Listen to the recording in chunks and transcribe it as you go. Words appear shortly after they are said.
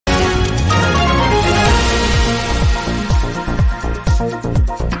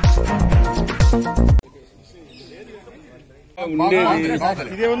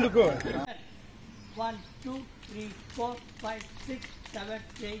ఇదే ఎందుకు 1 2 3 4 5 6 7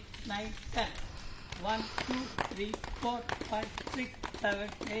 8 9 10 1 2 3 4 5 6 7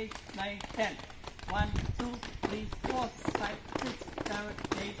 8 9 10 1 2 3 4 5 6 7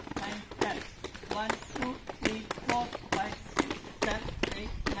 8 9 10 1 2 3 4 5 6 7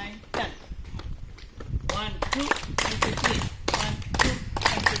 8 9 10 1 2 23 1 2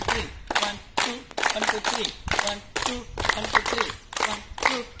 23 1 2 23 1 2 23 1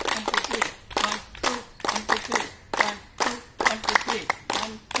 2 23 1 2 23 1 2 23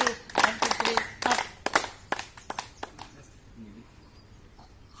 1 2 23 up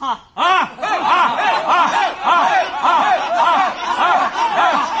ha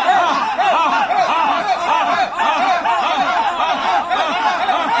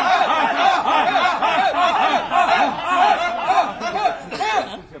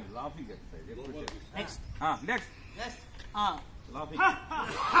next laughing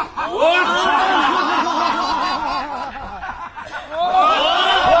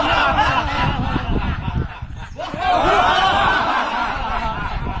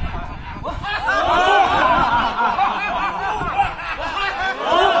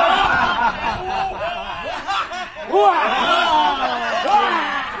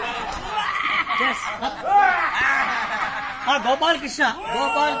Gopal Krishna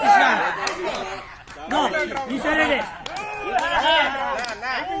no he said it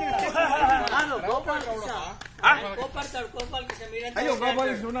Gopal Krishna Gopal Krishna అయ్యో గోపాల్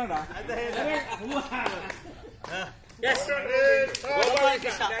ఉన్నాడా yes Gopal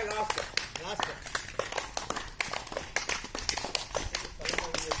Krishna last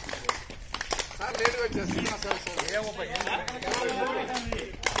sir లేట్గా వచ్చేస్తున్నా sir ఏమో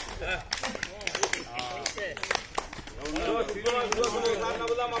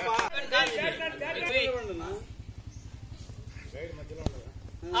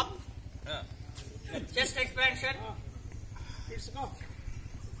up chest expansion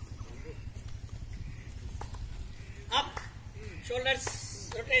up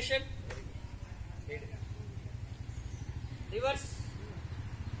shoulders rotation reverse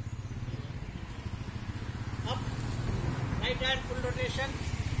up right hand full rotation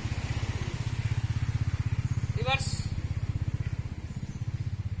reverse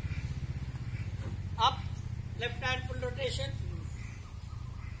up left hand full rotation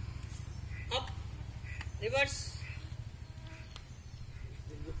up reverse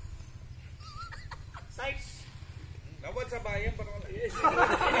sides నవ్వచ్చబ్బా ఏం పర్వాలేదు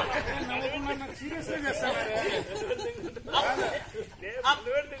సీరియస్గా చేస్తాను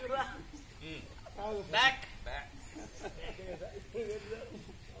back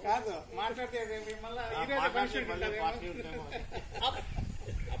కాదు మాట్లాడితే up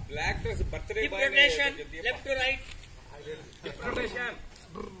black dress birthday hip rotation left to right rotation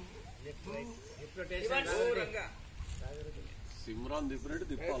reverse Simran దిప్పినట్టు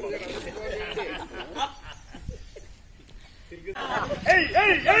తిప్పాలి up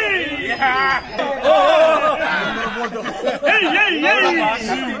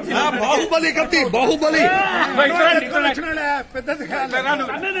Baahubali కత్తి బాహుబలి పెద్దది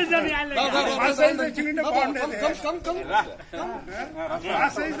బాగుండేది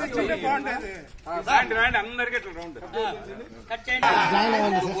అందరికి ఇట్లా రౌండ్ కట్ చేయండి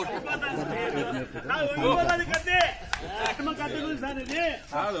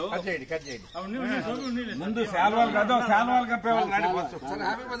ముందు శాల్వాలు కదా శాల్వాలు కప్పేవాళ్ళు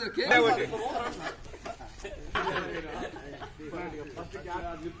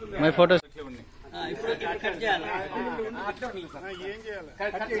మై ఫోటో ఇప్పుడు కట్ చేయాలి ఏం చేయాలి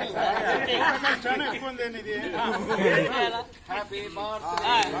చాలా ఎక్కువ ఉంది ఇది హ్యాపీ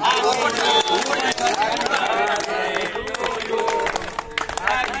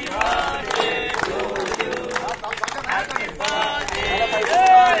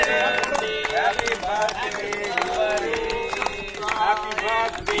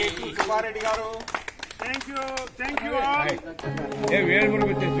సుబ్బారెడ్డి గారు థ్యాంక్ యూ ఆల్ వేరు కూడా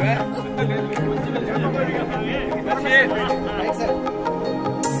వచ్చేసి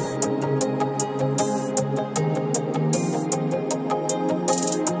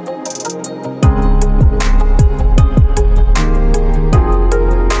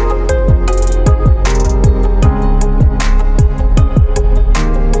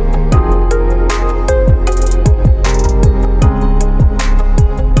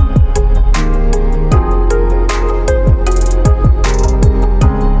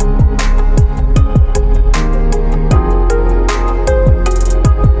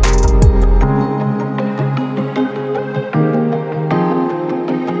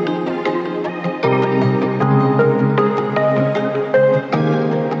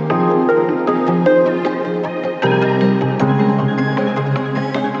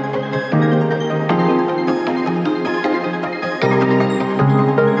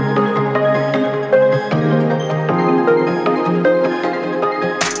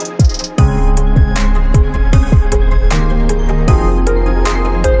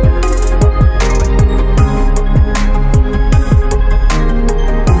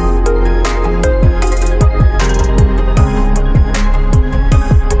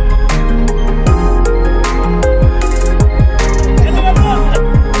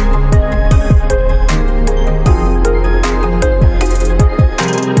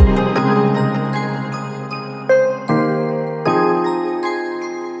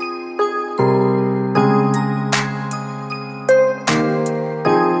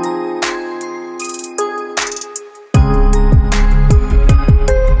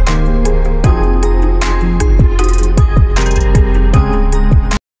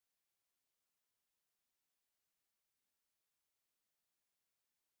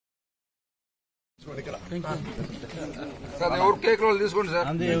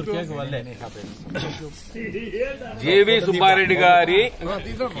జేవి సుబ్బారెడ్డి గారి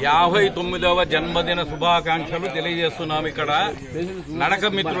 59వ జన్మదిన శుభాకాంక్షలు తెలియజేస్తున్నాం. ఇక్కడ నడక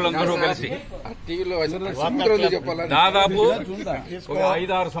మిత్రులందరూ కలిసి దాదాపు ఒక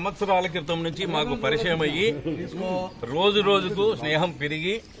 5-6 సంవత్సరాల క్రితం నుంచి మాకు పరిచయం అయ్యి రోజు రోజుకు స్నేహం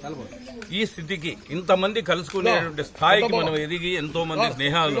పెరిగి ఈ స్థితికి ఇంతమంది కలుసుకునేటువంటి స్థాయికి మనం ఎదిగి ఎంతో మంది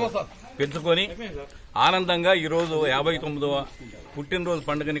స్నేహాలు పెంచుకొని ఆనందంగా ఈరోజు 59వ పుట్టినరోజు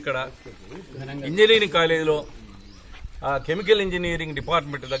పండుగని ఇక్కడ ఇంజనీరింగ్ కాలేజీలో కెమికల్ ఇంజనీరింగ్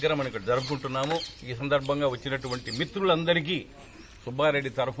డిపార్ట్మెంట్ దగ్గర మనం ఇక్కడ జరుపుకుంటున్నాము. ఈ సందర్భంగా వచ్చినటువంటి మిత్రులందరికీ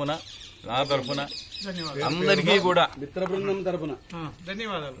సుబ్బారెడ్డి తరఫున, నా తరఫున అందరికీ కూడా మిత్ర బృందం తరఫున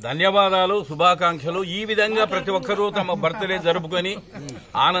ధన్యవాదాలు, శుభాకాంక్షలు. ఈ విధంగా ప్రతి ఒక్కరూ తమ బర్త్డే జరుపుకొని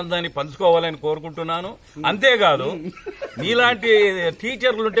ఆనందాన్ని పంచుకోవాలని కోరుకుంటున్నాను. అంతేకాదు నీలాంటి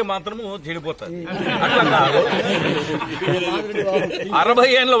టీచర్లుంటే మాత్రము చెడిపోతారు. అట్లా కాదు, 60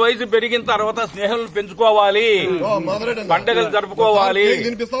 ఏళ్ల వయసు పెరిగిన తర్వాత స్నేహాలు పెంచుకోవాలి, పండుగలు జరుపుకోవాలి.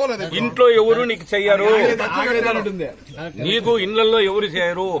 ఇంట్లో ఎవరు నీకు చెయ్యరు, నీకు ఇళ్లలో ఎవరు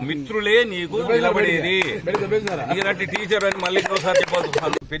చేయరు, మిత్రులే నీకు నిలబడేది. ఇలాంటి టీచర్ అని మళ్ళీ ఒకసారి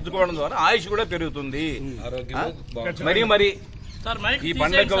పెంచుకోవడం ద్వారా ఆయుష్ కూడా పెరుగుతుంది. మరి ఈ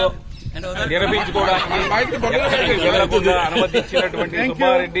పండుగ నిర్వహించుకోవడానికి వెళ్లకుండా అనుమతించినటువంటి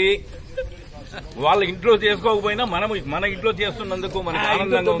సుబ్బారెడ్డి వాళ్ళ ఇంట్లో చేసుకోకపోయినా మన ఇంట్లో చేస్తున్నందుకు మనకు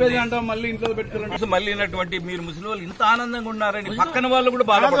ఆనందంగా ఉంది. మళ్ళీనటువంటి మీరు ముస్లిం వాళ్ళు ఇంత ఆనందంగా ఉన్నారని పక్కన వాళ్ళు కూడా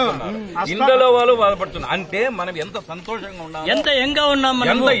బాధపడుతున్నారు, ఇంట్లో వాళ్ళు బాధపడుతున్నారు. అంటే మనం ఎంత సంతోషంగా ఉన్నాం, ఎంత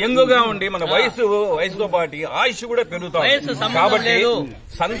యంగుగా ఉండి మన వయసుతో పాటు ఆయుష్ కూడా పెరుగుతాం. కాబట్టి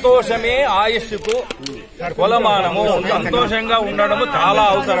సంతోషమే ఆయుష్కు కొలమానము. సంతోషంగా ఉండడము చాలా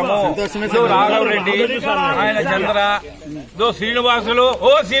అవసరము. రాఘవరెడ్డి, ఆయన చంద్ర, శ్రీనివాసులు,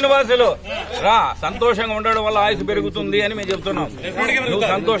 శ్రీనివాసులు రా, సంతోషంగా ఉండడం వల్ల ఆయుష్ పెరుగుతుంది అని మేము చెప్తున్నాం. నువ్వు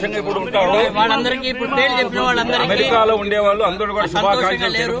సంతోషంగా ఇప్పుడు ఉంటావు. అమెరికాలో ఉండేవాళ్ళు అందరూ కూడా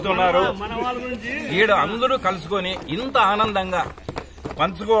శుభాకాంక్షలు తెలుపుతున్నారు. ఈడ అందరూ కలుసుకొని ఇంత ఆనందంగా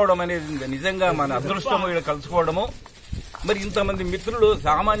పంచుకోవడం అనేది నిజంగా మన అదృష్టము. ఈడ కలుసుకోవడము. మరి ఇంతమంది మిత్రులు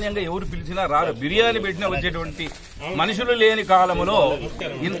సామాన్యంగా ఎవరు పిలిచినా రారు. బిర్యానీ పెట్టినా వచ్చేటువంటి మనుషులు లేని కాలములో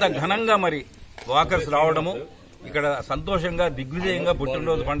ఇంత ఘనంగా మరి వాకర్స్ రావడము, ఇక్కడ సంతోషంగా దిగ్విజయంగా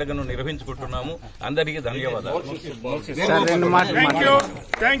పుట్టినరోజు పండుగను నిర్వహించుకుంటున్నాము. అందరికీ ధన్యవాదాలు.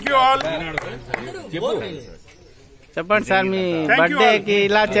 చెప్పండి సార్, మీ బర్త్డేకి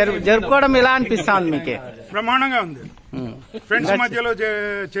ఇలా జరుపుకోవడం ఎలా అనిపిస్తుంది మీకు? బ్రహ్మాండంగా ఉంది. ఫ్రెండ్స్ మధ్యలో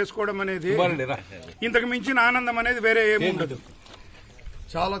చేసుకోవడం అనేది ఇంతకు మించిన ఆనందం అనేది వేరే ఏమి ఉండదు.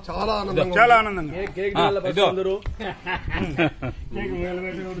 చాలా చాలా చాలా ఆనందంగా.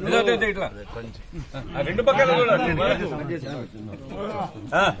 రెండు పక్కల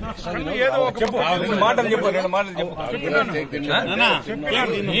ఏదో ఒక మాటలు చెప్పు, 2 మాటలు చెప్పు.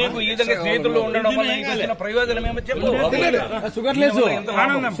 నీకు ఈ విధంగా స్నేహితులు ఉండడం వల్ల ప్రయోజనం ఏమో చెప్పు.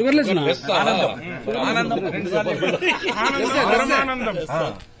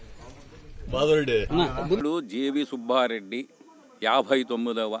 ఇప్పుడు జేవి సుబ్బారెడ్డి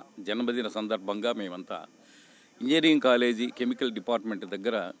 59వ జన్మదిన సందర్భంగా మేమంతా ఇంజనీరింగ్ కాలేజీ కెమికల్ డిపార్ట్మెంట్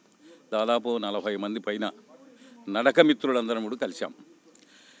దగ్గర దాదాపు 40 మంది పైన నడక మిత్రులందరం కూడా కలిసాం.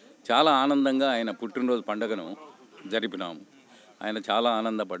 చాలా ఆనందంగా ఆయన పుట్టినరోజు పండుగను జరిపినాము. ఆయన చాలా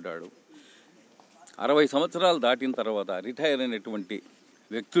ఆనందపడ్డాడు. 60 సంవత్సరాలు దాటిన తర్వాత రిటైర్ అయినటువంటి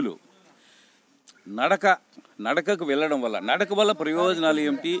వ్యక్తులు నడకకు వెళ్ళడం వల్ల, నడక వల్ల ప్రయోజనాలు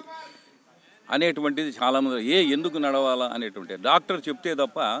ఏమిటి అనేటువంటిది చాలామంది ఎందుకు నడవాలా అనేటువంటి డాక్టర్ చెప్తే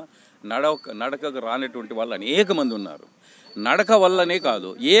తప్ప నడకకు రానటువంటి వాళ్ళు అనేక మంది ఉన్నారు. నడక వల్లనే కాదు,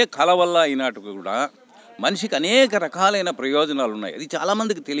 ఏ కళ వల్ల అయినట్టు కూడా మనిషికి అనేక రకాలైన ప్రయోజనాలు ఉన్నాయి. అది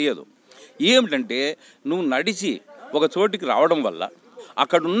చాలామందికి తెలియదు. ఏమిటంటే నువ్వు నడిచి ఒక చోటికి రావడం వల్ల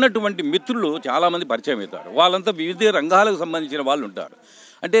అక్కడ ఉన్నటువంటి మిత్రులు చాలామంది పరిచయం అవుతారు. వాళ్ళంతా వివిధ రంగాలకు సంబంధించిన వాళ్ళు ఉంటారు.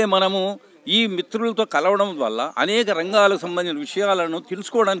 అంటే మనము ఈ మిత్రులతో కలవడం వల్ల అనేక రంగాలకు సంబంధించిన విషయాలను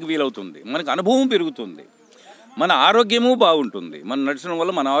తెలుసుకోవడానికి వీలవుతుంది. మనకు అనుభవం పెరుగుతుంది, మన ఆరోగ్యము బాగుంటుంది. మనం నడచడం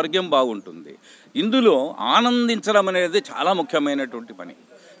వల్ల మన ఆరోగ్యం బాగుంటుంది. ఇందులో ఆనందించడం అనేది చాలా ముఖ్యమైనటువంటి పని.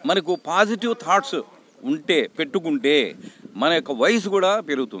 మనకు పాజిటివ్ థాట్స్ పెట్టుకుంటే మన యొక్క వయసు కూడా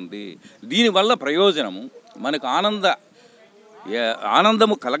పెరుగుతుంది. దీనివల్ల ప్రయోజనము మనకు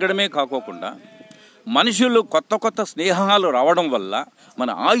ఆనందము కలగడమే కాకోకుండా మనుషులు కొత్త స్నేహాలు రావడం వల్ల మన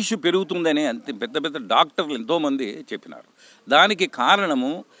ఆయుష్ పెరుగుతుందని పెద్ద పెద్ద డాక్టర్లు ఎంతోమంది చెప్పినారు. దానికి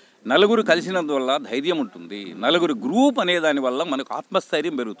కారణము నలుగురు కలిసినందువల్ల ధైర్యం ఉంటుంది. నలుగురు గ్రూప్ అనే దానివల్ల మనకు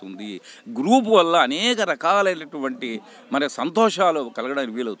ఆత్మస్థైర్యం పెరుగుతుంది. గ్రూప్ వల్ల అనేక రకాలైనటువంటి మన సంతోషాలు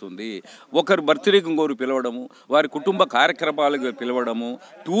కలగడానికి వీలవుతుంది. ఒకరు బర్త్డేకి ఇంకోరు పిలవడము, వారి కుటుంబ కార్యక్రమాలకు పిలవడము,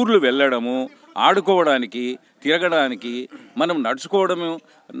 టూర్లు వెళ్ళడము, ఆడుకోవడానికి, తిరగడానికి, మనం నడుచుకోవడము,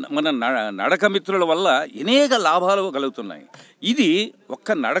 మన నడక మిత్రుల వల్ల అనేక లాభాలు కలుగుతున్నాయి. ఇది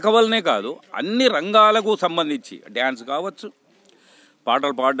ఒక్క నడక వల్లనే కాదు, అన్ని రంగాలకు సంబంధించి డ్యాన్స్ కావచ్చు,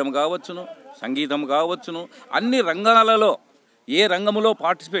 పాటలు పాడడం కావచ్చును, సంగీతం కావచ్చును, అన్ని రంగాలలో ఏ రంగంలో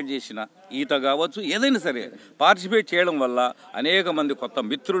పార్టిసిపేట్ చేసినా, ఈత కావచ్చు, ఏదైనా సరే పార్టిసిపేట్ చేయడం వల్ల అనేక మంది కొత్త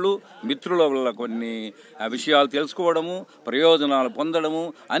మిత్రుల వల్ల కొన్ని విషయాలు తెలుసుకోవడము, ప్రయోజనాలు పొందడము,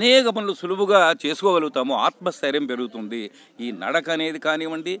 అనేక పనులు సులువుగా చేసుకోగలుగుతాము. ఆత్మస్థైర్యం పెరుగుతుంది. ఈ నడక అనేది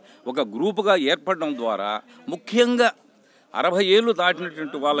కానివ్వండి, ఒక గ్రూపుగా ఏర్పడడం ద్వారా ముఖ్యంగా 60 ఏళ్ళు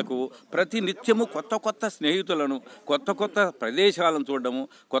దాటినటువంటి వాళ్లకు ప్రతి నిత్యము కొత్త స్నేహితులను, కొత్త ప్రదేశాలను చూడడము,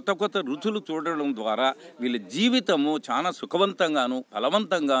 కొత్త రుచులు చూడడం ద్వారా వీళ్ళ జీవితము చాలా సుఖవంతంగాను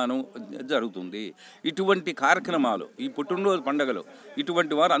ఫలవంతంగాను జరుగుతుంది. ఇటువంటి కార్యక్రమాలు, ఈ పుట్టినరోజు పండుగలు,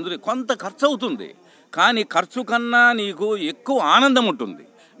 ఇటువంటి వారు అందరూ కొంత ఖర్చు అవుతుంది, కానీ ఖర్చు కన్నా నీకు ఎక్కువ ఆనందం ఉంటుంది.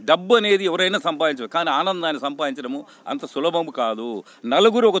 డబ్బు అనేది ఎవరైనా సంపాదించవచ్చు, కానీ ఆనందాన్ని సంపాదించడము అంత సులభము కాదు.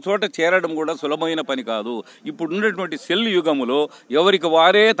 నలుగురు ఒక చోట చేరడం కూడా సులభమైన పని కాదు. ఇప్పుడు ఉన్నటువంటి సెల్ యుగములో ఎవరికి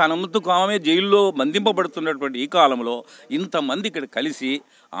వారే తన ముందుకు ఆమె జైల్లో బంధింపబడుతున్నటువంటి ఈ కాలంలో ఇంతమంది ఇక్కడ కలిసి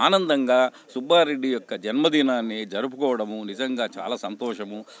ఆనందంగా సుబ్బారెడ్డి యొక్క జన్మదినాన్ని జరుపుకోవడము నిజంగా చాలా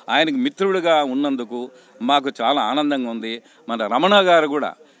సంతోషము. ఆయనకు మిత్రుడిగా ఉన్నందుకు మాకు చాలా ఆనందంగా ఉంది. మన రమణ గారు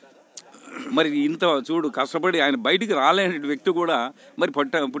కూడా మరి ఇంత చూడు కష్టపడి ఆయన బయటికి రాలేని వ్యక్తి కూడా మరి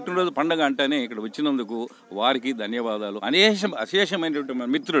పుట్టినరోజు పండగ అంటేనే ఇక్కడ వచ్చినందుకు వారికి ధన్యవాదాలు. అశేషమైనటువంటి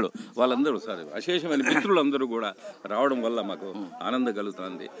మిత్రులు వాళ్ళందరూ అశేషమైన మిత్రులందరూ కూడా రావడం వల్ల మాకు ఆనందం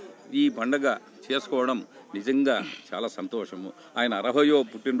కలుగుతుంది. ఈ పండగ చేసుకోవడం నిజంగా చాలా సంతోషము. ఆయన 60వ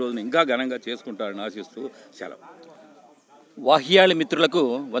పుట్టినరోజును ఇంకా ఘనంగా చేసుకుంటారని ఆశిస్తూ సెలవు. వాహ్యాళి మిత్రులకు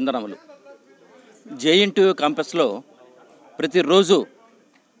వందనములు. జేఎన్టీయూ క్యాంపస్లో ప్రతిరోజు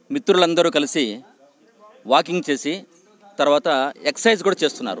మిత్రులందరూ కలిసి వాకింగ్ చేసి తర్వాత ఎక్సర్సైజ్ కూడా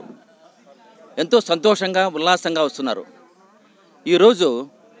చేస్తున్నారు. ఎంతో సంతోషంగా ఉల్లాసంగా వస్తున్నారు. ఈరోజు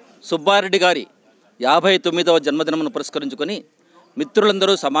సుబ్బారెడ్డి గారి 59వ జన్మదినమును పురస్కరించుకొని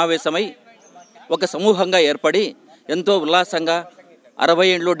మిత్రులందరూ సమావేశమై ఒక సమూహంగా ఏర్పడి ఎంతో ఉల్లాసంగా 60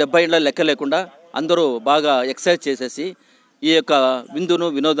 ఏళ్ళు 70 ఏళ్ళ లెక్క లేకుండా అందరూ బాగా ఎక్సర్సైజ్ చేసేసి ఈ యొక్క విందును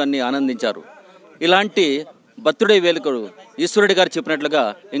వినోదాన్ని ఆనందించారు. ఇలాంటి బర్త్డే వేడుకలు ఈశ్వరుడి గారు చెప్పినట్లుగా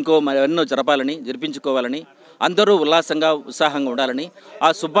ఇంకో ఎన్నో జరిపించుకోవాలని, అందరూ ఉల్లాసంగా ఉత్సాహంగా ఉండాలని, ఆ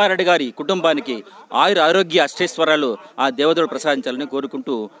సుబ్బారెడ్డి గారి కుటుంబానికి ఆయుర ఆరోగ్య అష్టైశ్వర్యాలు ఆ దేవతడు ప్రసాదించాలని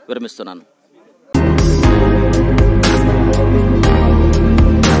కోరుకుంటూ విరమిస్తున్నాను.